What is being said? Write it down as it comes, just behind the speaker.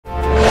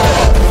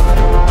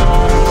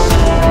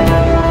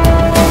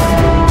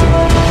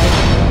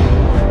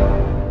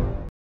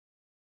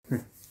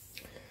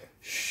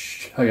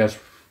against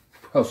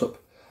Hillsop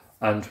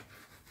and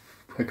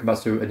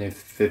Komatsu in the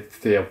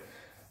field.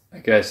 I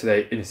guess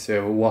today in this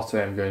video, what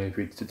I'm going to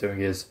be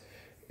doing is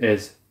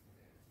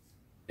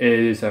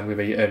I'm going to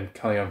be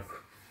carrying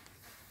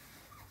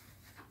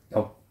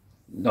on.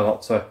 No,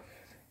 not so.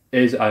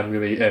 I'm going to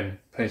be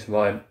playing some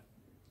more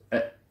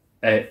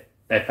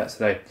Apex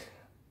today,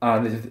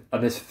 and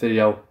this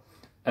video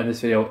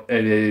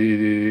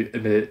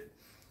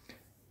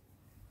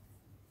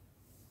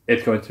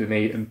it's going to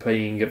be me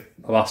playing the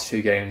last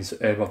two games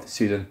of the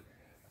season,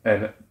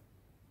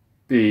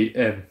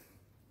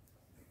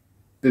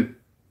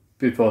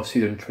 before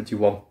season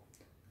 21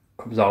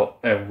 comes out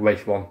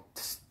later on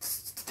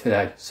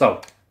today.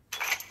 So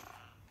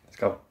let's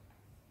go.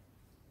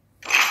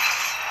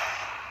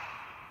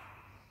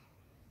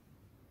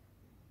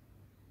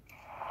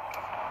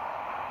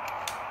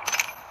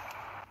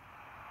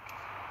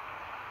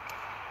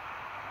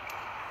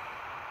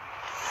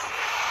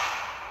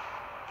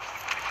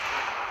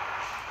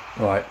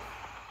 Right.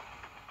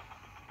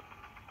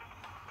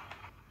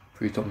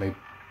 Please don't make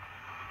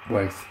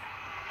waste.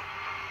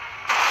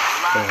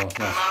 Oh,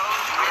 nice.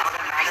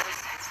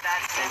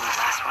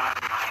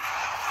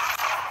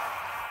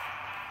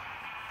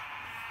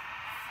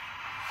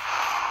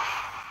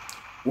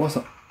 What's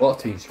that? What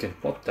team skin?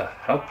 What the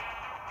hell?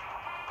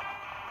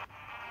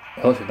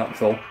 Oh, that's not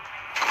full. I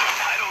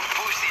don't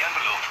push the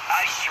envelope,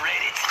 I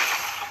shred it.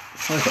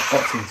 Sounds like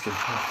hot team skin.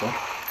 Oh, God.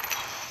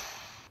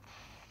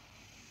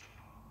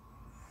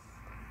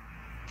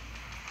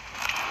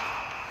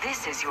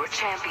 This is your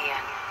champion.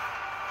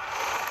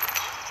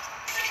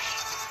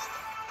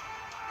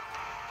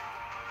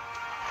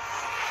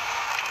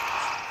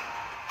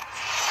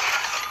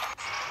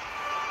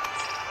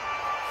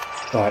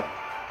 Right.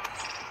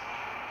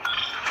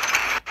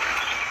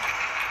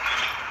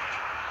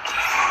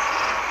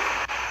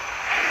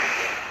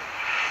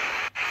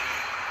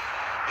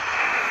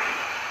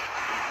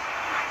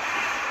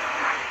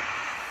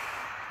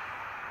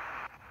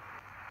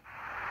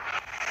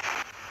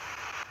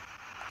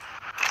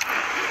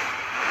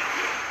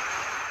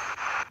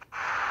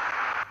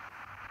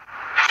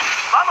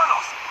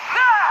 Vámonos!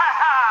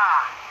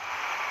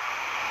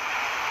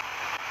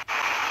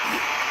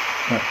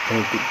 Right,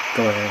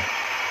 go ahead.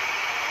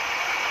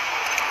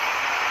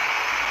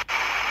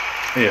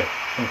 Here,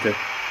 okay.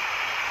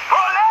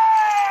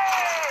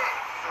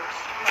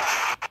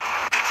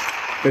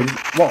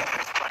 What?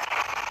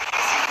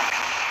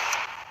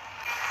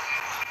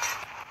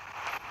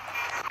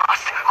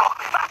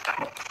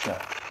 Yeah.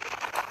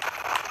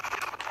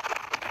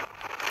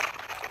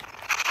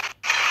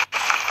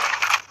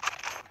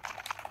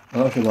 I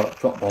don't feel like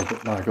drop balls,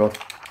 but my God.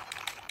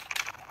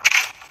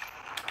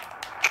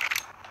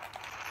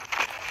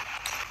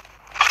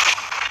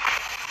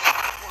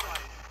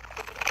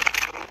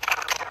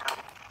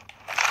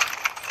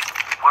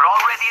 We're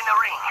already in the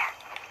ring.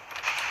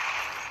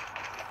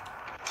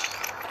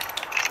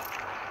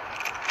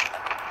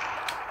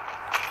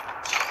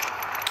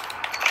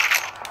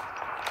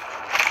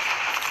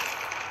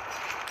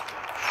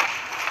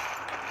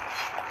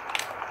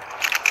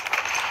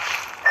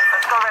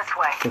 Let's go this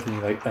way. Something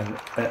like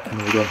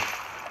another gun.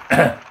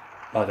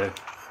 I do.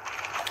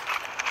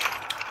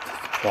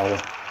 Flower.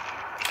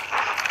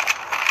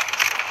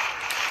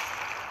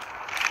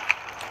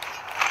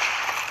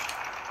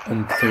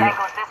 And two. Tank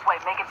goes this way,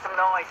 making some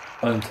noise.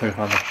 And two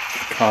on the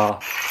car.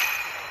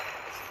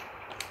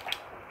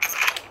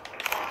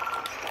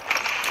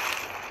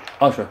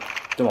 Ultra,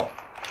 do what?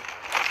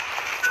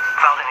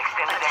 Found an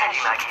extended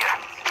energy mag here.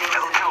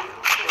 Level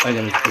 2. I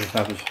need to do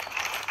savage.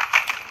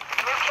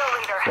 New kill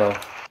leader. So,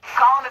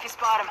 Call him if you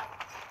spot him.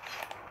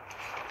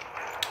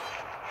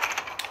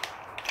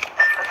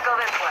 Let's go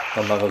this way.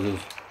 one of those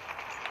is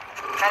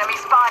Enemy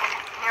spotted.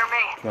 Near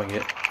me. trying to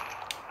get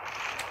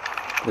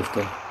this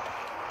done.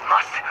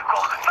 Must go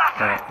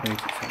faster. Right, I need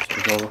to transfer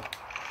this over.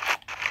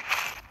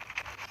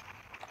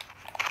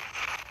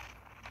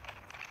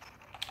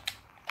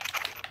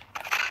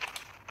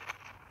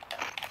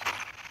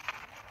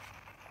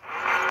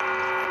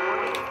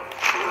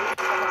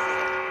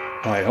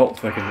 Right,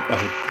 hopefully I can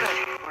Good.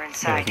 We're get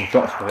inside. some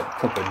shots for it.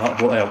 Probably not,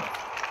 but help.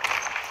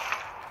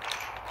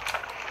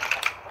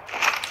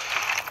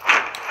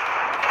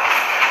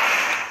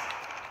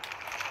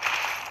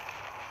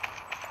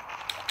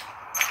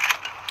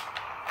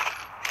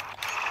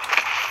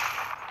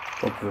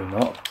 Probably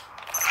not.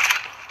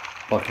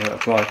 But I can let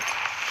it try.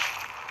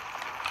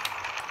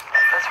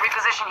 Let's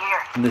reposition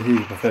here. And this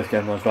is my first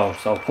game as well,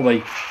 so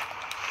probably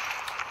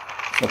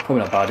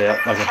not bad here.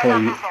 Like I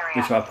probably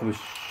this I probably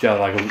share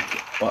like a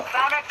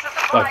Found extra like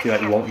supplies a few like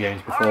here. one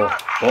games before,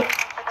 but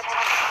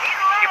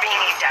You're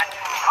being eaved at.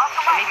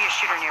 There may be a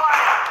shooter nearby.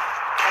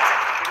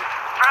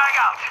 Frag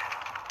out.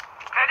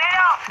 Grenade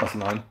out. that's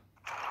 9.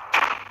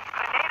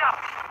 Grenade out.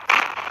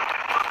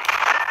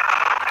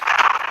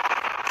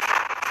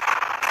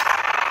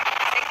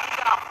 Take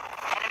these out.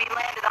 Enemy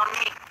landed on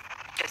me.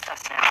 Just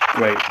us now.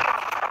 Great.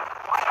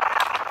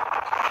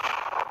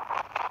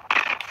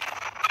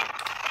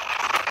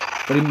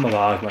 But in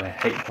Mirage, when I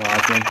hate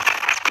Mirage, man.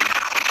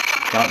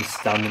 Can't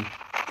stand them.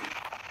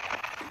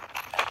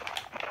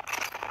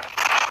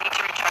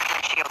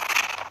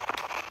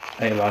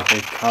 hate him, I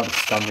can't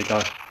stand the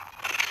guy.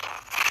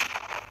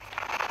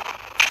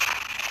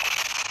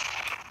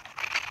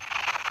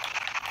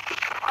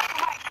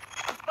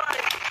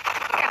 Spotted.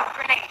 Look out,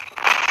 grenade.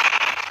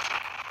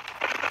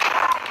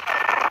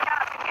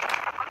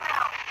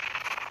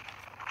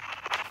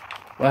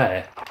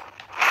 Where?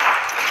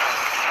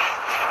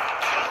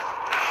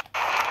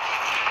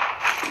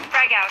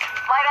 Frag out.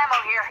 Light ammo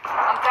here.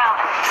 I'm down.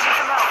 Shoot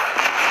them out.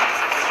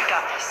 You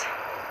got this.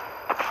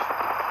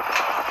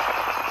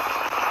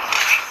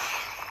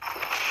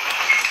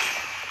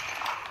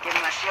 Give me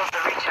my shields to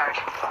recharge.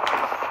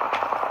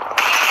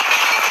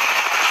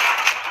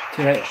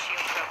 Too late.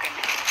 Shield broken.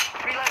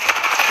 Reloading.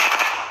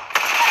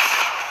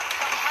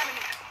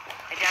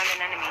 I downed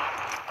an enemy.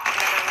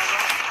 Another level,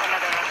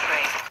 another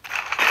upgrade.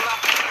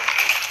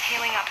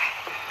 Healing up.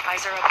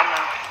 Eyes are open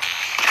though.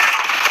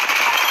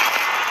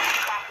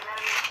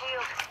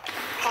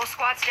 Whole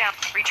squad's down.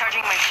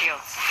 Recharging my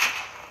shields.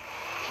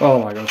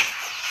 Oh my god.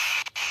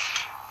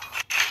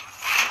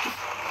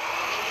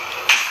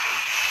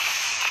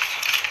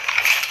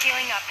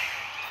 Healing up.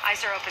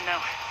 Eyes are open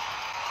though.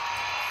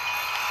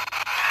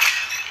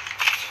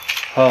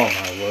 Oh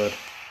my word.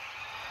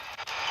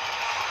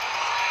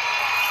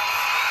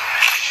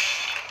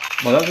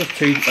 Well, that was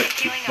two,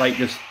 like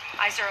just.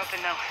 Eyes are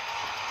open though.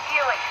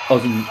 Healing. I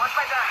was in. Watch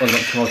my back. I was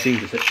about 2 more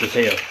teams just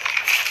here.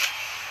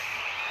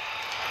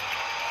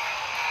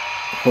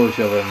 Probably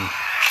should have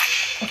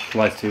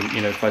tried to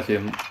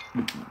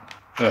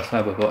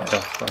sniper, but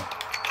yeah, so.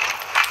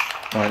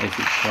 Alright, it's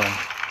fine.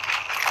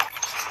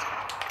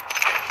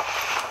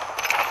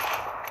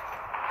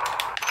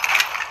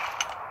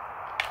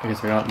 I guess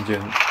I can't do it.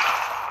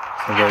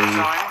 So very,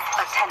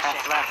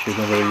 Attention. she's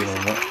not very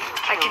on that.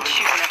 I can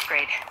shoot an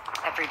upgrade.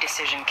 Every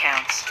decision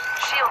counts.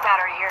 Shield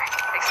battery here.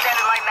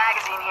 Extended light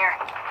magazine here.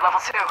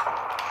 Level 2.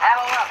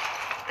 Ammo up.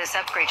 This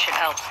upgrade should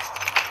help.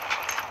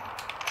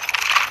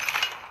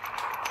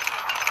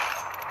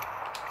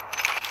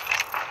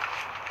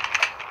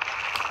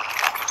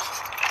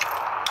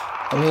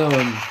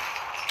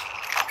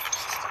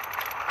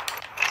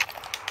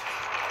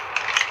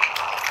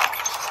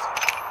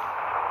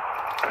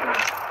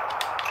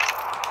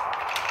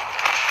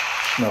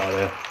 No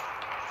idea.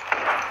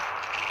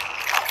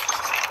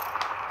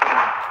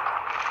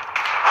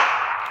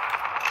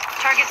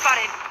 Target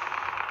spotted.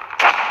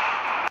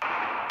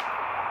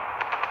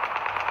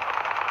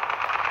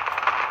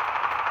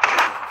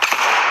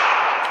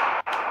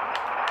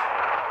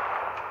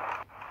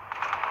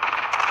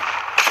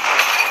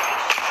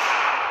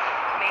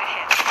 Made a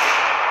hit.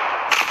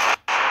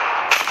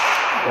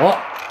 What?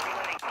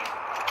 Reloading.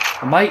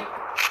 Mate?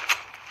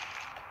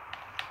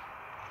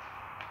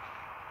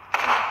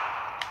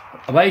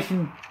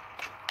 Amazing.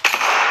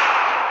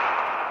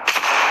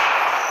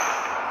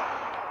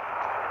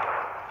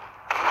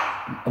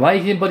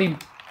 Amazing, buddy.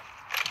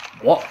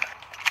 What?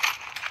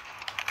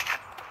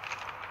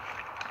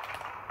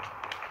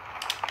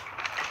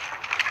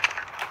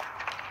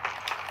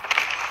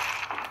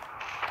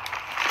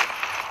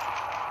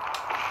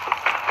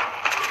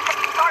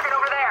 Target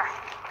over there.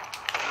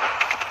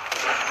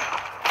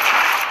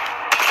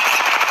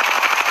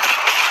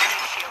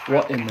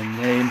 What in the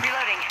name?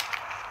 Reloading.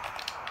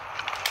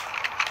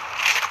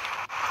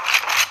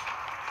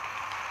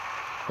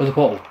 Where's the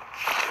portal?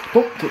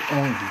 Oh,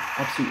 you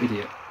absolute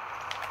idiot.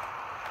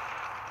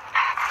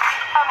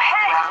 I'm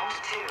hit. Round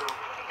 2.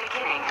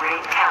 Beginning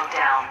ring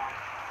countdown.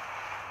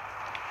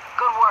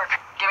 Good work.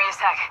 Give me a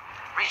sec.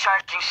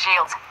 Recharging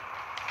shields.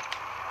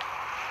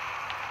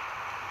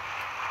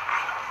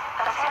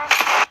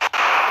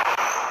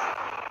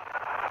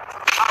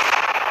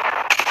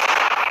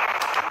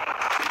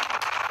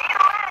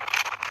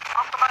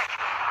 Off the mic.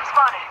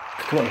 Spotted.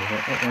 Come on,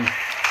 what?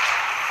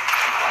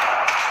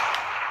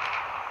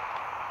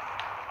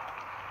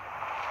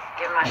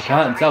 Give me my I shields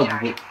can't to tell,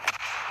 recharge. but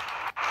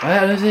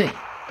where is he?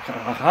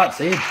 I can't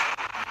see him.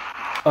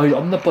 Oh, you're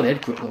on the bloody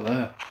head quick, look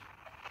there.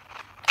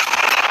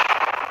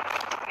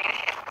 Made a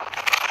hit.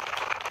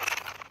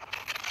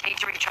 Need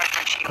to recharge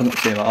my shield. Cannot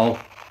see him at all.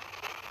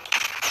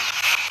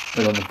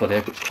 He's on the bloody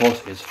head quick, of course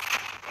he is.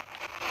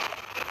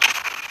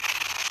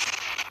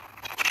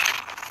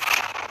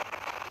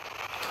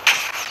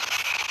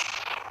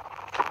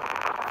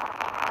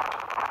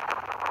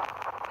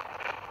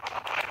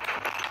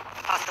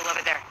 Hostile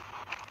over there.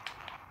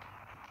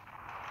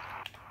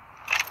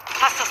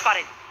 Hostile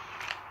spotted.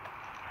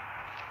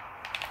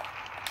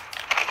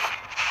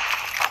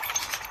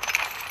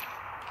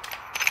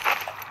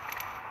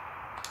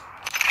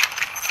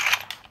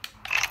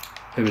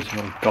 Who is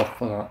someone golf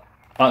for that?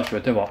 Actually,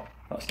 I do what?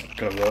 That's not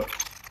gonna work.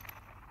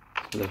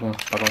 So this one,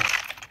 bye bye.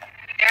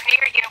 They're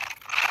near you.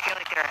 I feel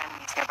like there are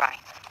enemies nearby.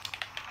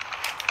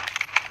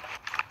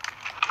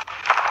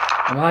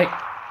 Alright.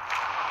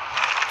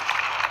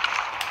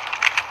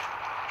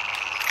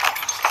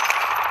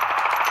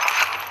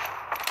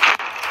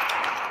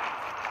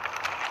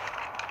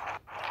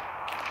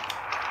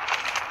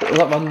 What was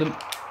that random?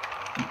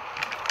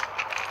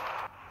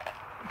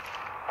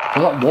 What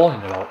was that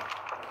warning about?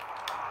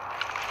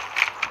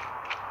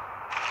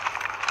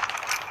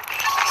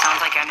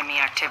 Sounds like enemy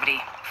activity,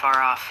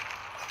 far off.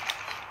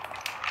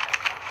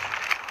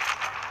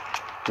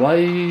 Why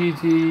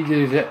did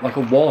you get like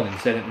a warning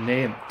saying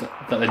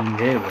that they're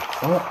near us?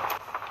 What?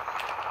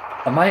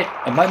 Am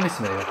I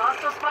missing it?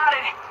 Hostile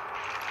spotted.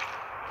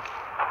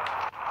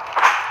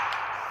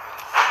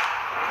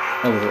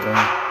 Oh, was it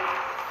wrong?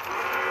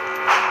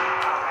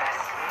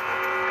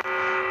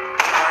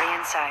 Already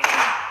inside.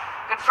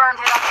 Confirmed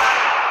hit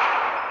outside.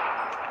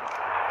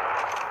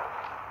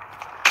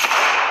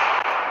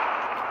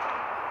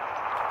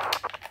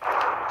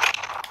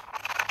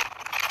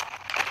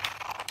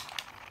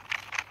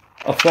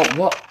 I thought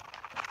what?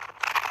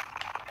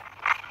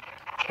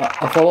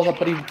 I thought what that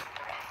bloody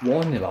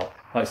warning about.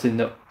 Like saying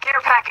that Care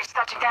package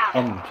touching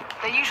down.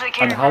 They usually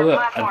carry and how more and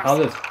platforms. how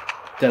this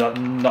did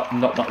that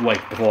not that way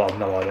before. I have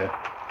no idea.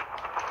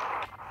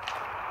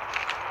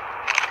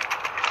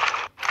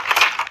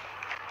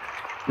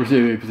 It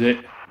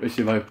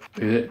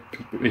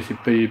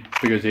should be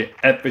because it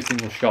every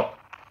single shot.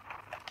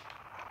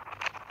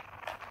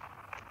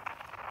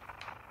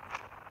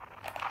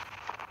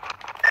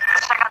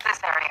 Let's check out this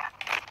area.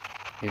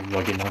 He's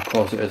logging on, of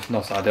course it is,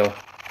 not ideal.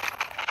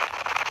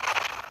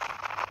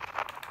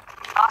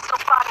 Hostile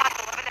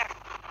spotted over there.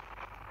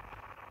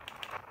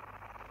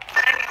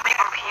 Enemy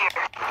over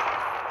here.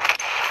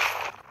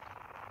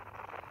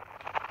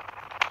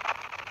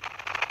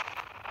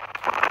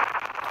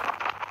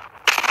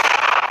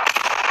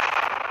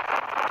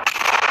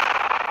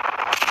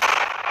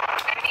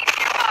 Enemies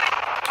nearby.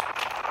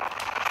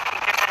 I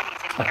think there's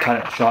enemies in I here.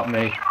 can't shot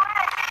me.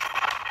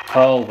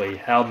 Holy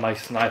hell, my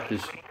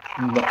snipers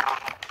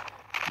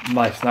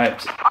my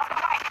snipes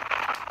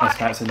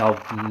are now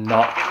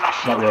not Give my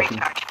shield a working.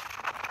 recharge.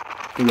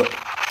 Look,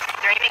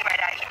 They're aiming right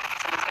at you.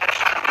 Someone's got a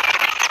shot on me.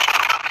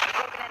 A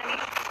broken enemy.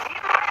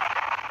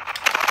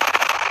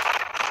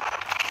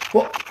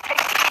 what?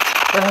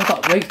 Where has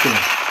that race been?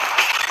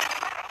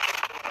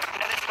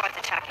 Another squad's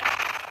attacking.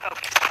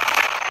 Focus.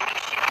 Enemy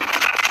shield.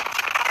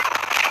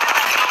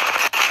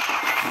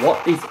 What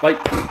is like?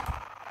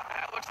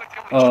 Looks like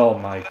Oh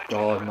my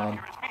god, man! and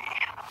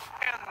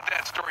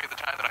that story of the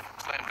time that I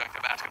slam dunked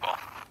the basketball.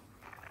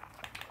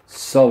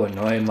 So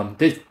annoying, man.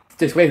 This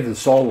race is a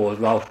solo as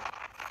well.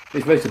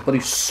 This race is a bloody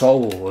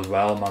solo as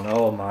well, man.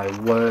 Oh my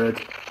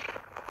word.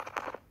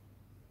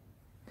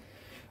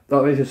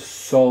 That race is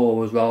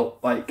solo as well.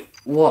 Like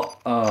what?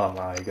 Oh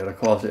my god! Of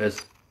course it is.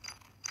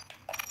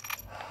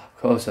 Of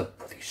course it's a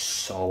bloody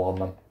solo,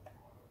 man.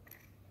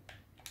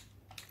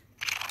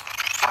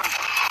 Lots of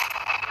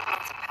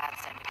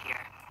paths ended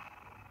here.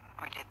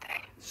 Or did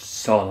they?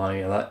 So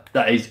annoying.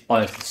 That is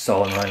honestly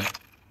so annoying.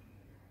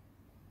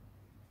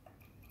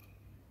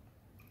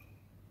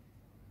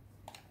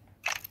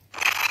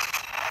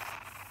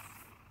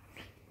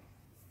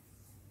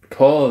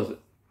 Because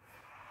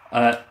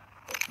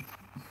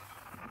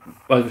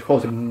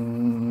because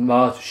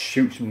Mars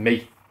shoots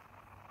me.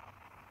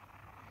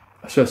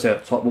 I should say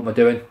at the top, what am I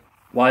doing?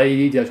 Why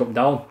did I jump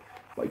down?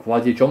 Like why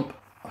did you jump?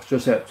 I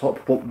should say at the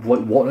top, what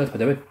on earth am I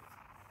doing?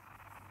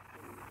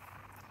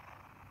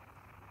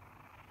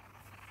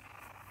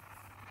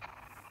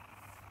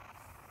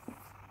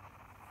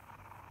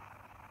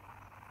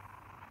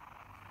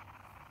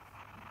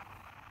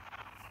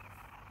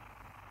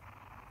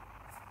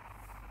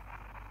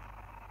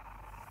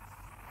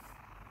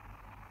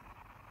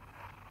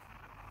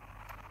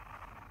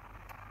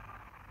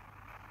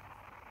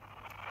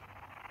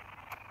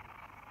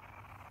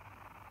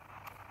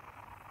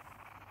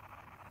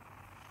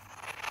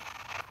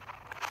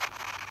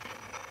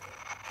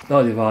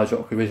 Not the large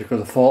occupation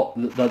because I thought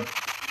that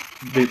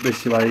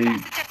basically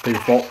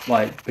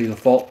people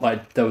thought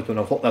like there was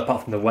no thought there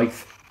apart from the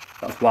waist.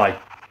 That's why. You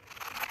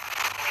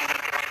made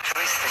the right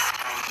choice this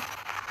time.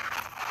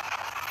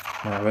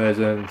 Right, where's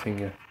anything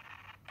here?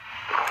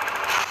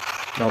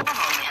 No.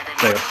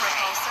 There.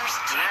 Repulsors,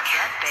 check.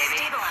 Baby.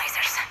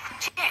 Stabilizers,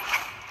 check.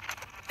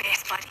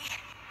 Base buddy,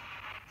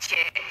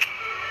 check.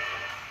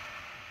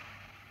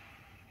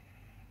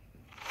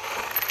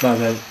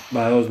 Man,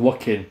 when I was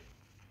looking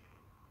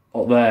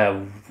up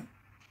there,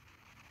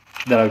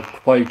 then I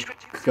probably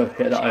could have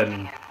hit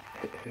that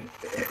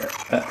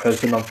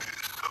person man.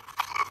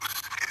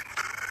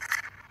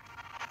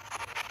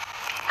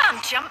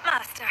 I'm Jump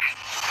Master.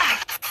 I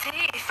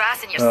see.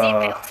 Fasten your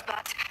seatbelts,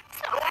 but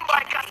Going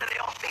back up to the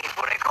office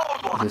for a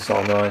cold one. This is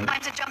all annoying.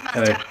 I'm the Jump Master.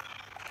 Anyway,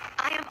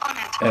 I am on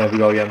it. there we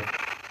go again.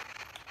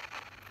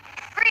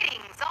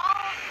 Greetings, all.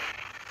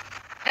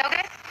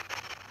 Okay.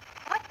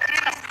 What is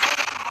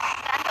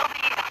stand over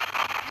here?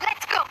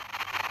 Let's go.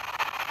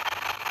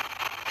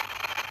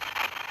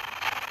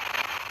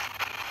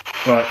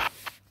 Right.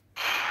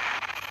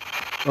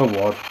 Oh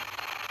Lord.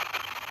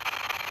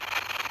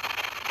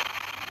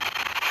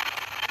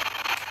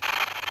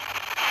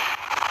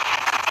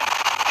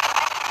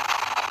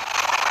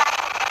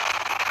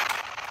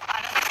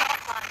 Another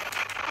soft landing.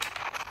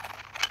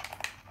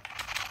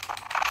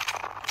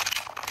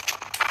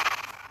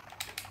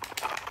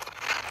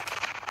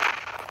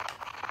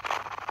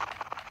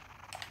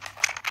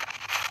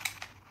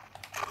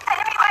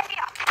 Enemy right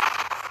here.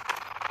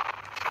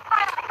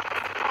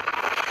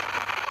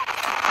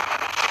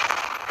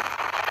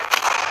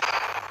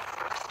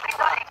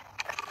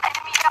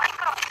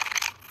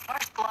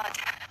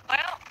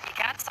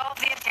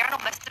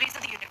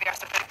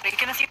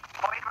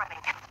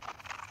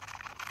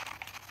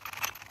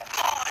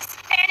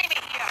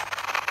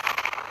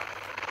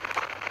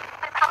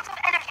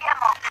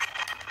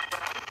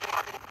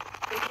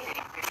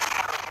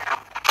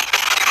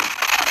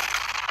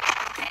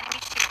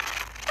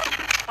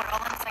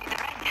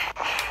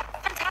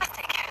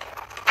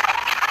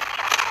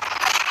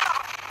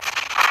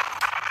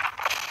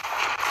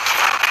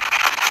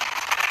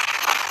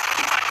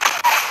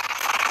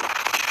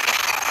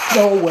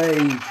 No way.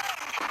 Right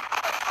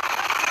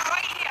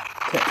here.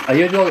 Okay, are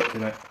you doing it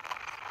tonight?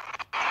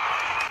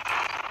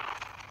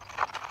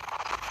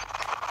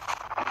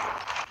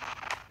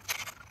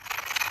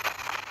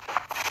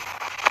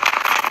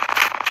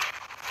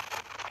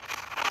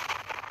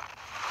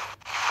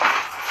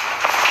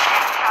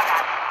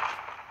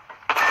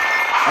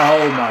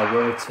 Oh my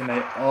word,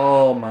 teammate.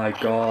 Oh my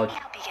god.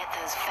 Help you get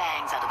those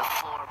fangs out of the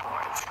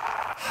floorboards.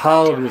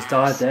 How has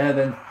died there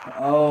then?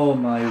 Oh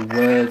my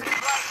word.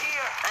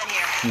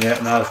 I'm here. Yeah,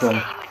 nice one.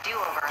 You a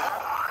do-over,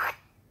 huh?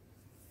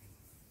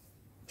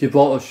 You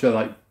brought us to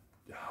like,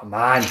 oh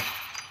man.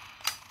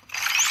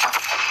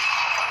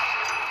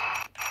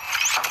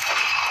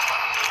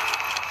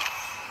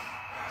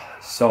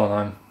 So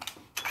annoying.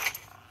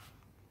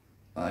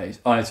 It's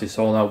honestly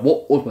so annoying.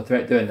 What was my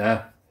threat doing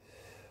there?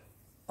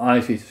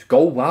 Honestly, just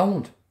go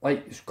round.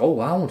 Like, just go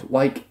round.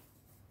 Like,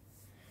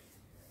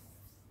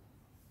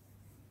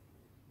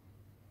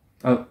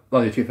 well,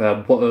 to be fair,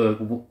 what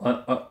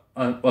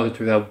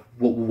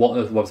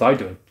was I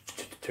doing?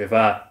 To be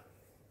fair.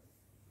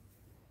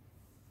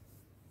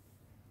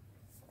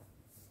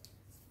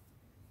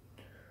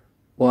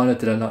 Why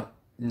did I not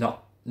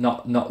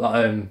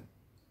that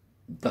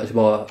that's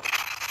about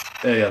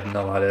I have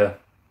no idea.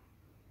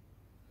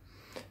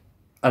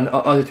 And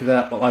to be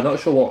fair, I'm not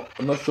sure what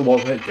I'm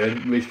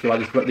doing, which I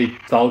just got the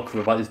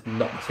Valkyrie about this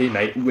not my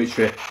teammate, which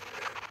when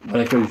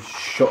I could have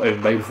shot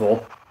him way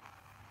before.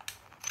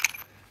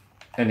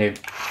 Anyway.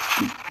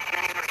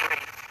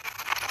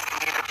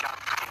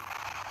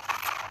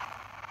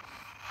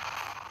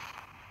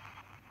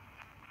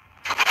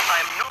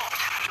 I'm not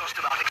just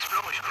about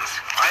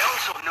explosions. I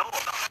also know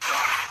about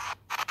stuff.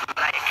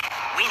 Like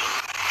winning.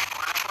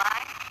 Wanna fly?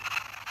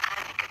 I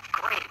make a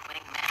great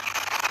wingman.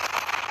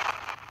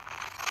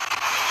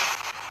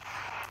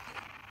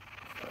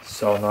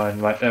 So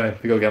annoying. Right, anyway,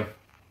 we go again.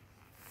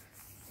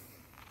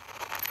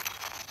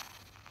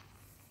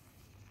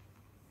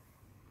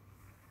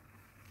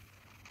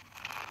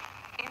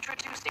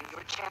 Introducing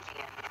your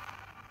champion.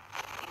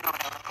 You know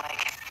what I look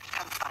like.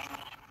 Come find me.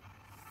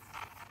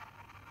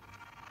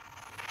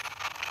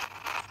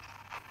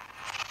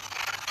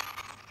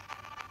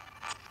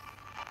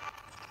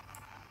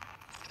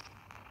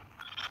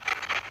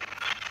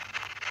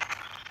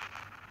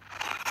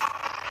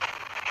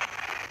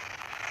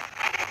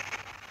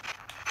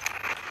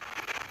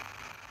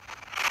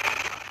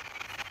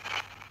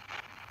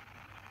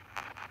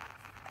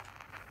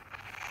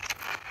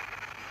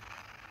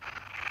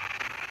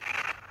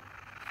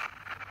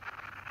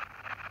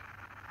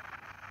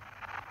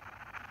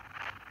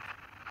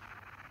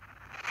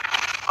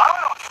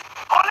 Vámonos!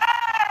 ¡Olé!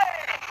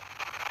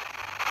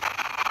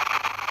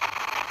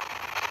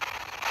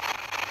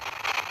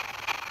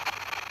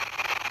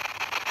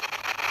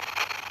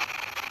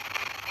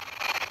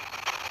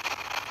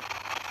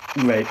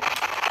 Wait.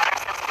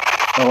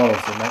 Oh,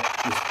 so mate.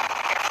 Just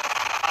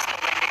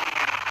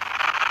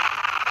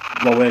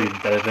well, where you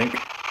dead, I think.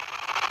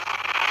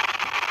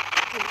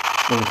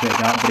 Well, take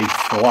that, but he's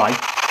fly.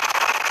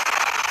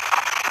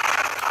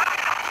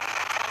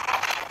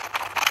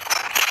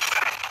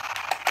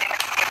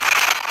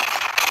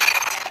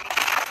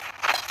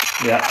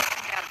 Yeah.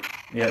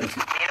 Yeah, he's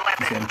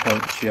getting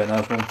punched. Yeah,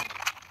 nice one.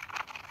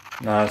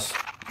 Nice.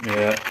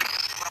 Yeah.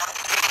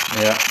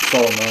 Yeah. So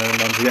annoying,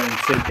 man. You're getting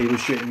two people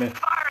shooting me.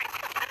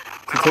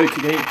 Two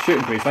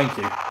shooting me, thank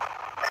you.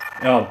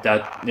 Oh, I'm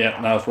dead. Yeah,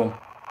 nice one.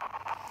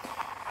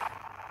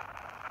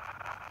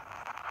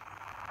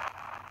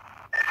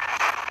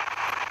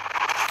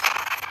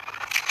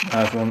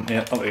 Nice one.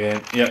 Yeah, up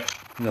again. Yep.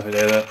 Nothing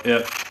there.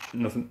 Yep.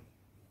 Nothing.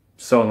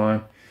 So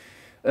annoying.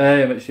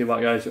 Let's see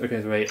what guys.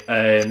 Okay, so wait.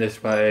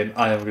 This way,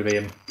 I am going to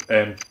be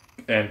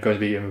going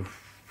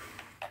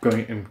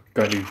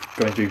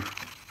to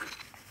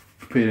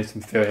put this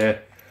in through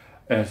here.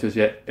 So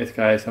yeah, if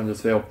guys I'm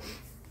just feel,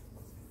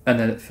 and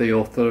then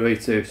feel free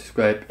to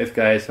subscribe if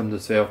guys I'm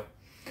just feel,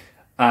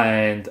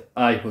 and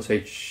I will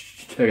see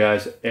you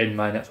guys in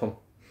my next one.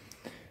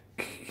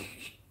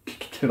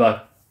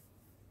 Goodbye.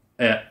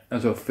 Yeah,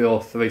 and so feel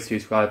free to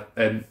subscribe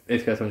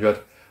if guys enjoyed,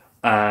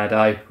 and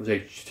I will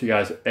see you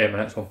guys in my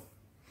next one.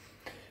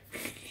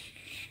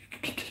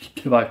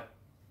 Goodbye.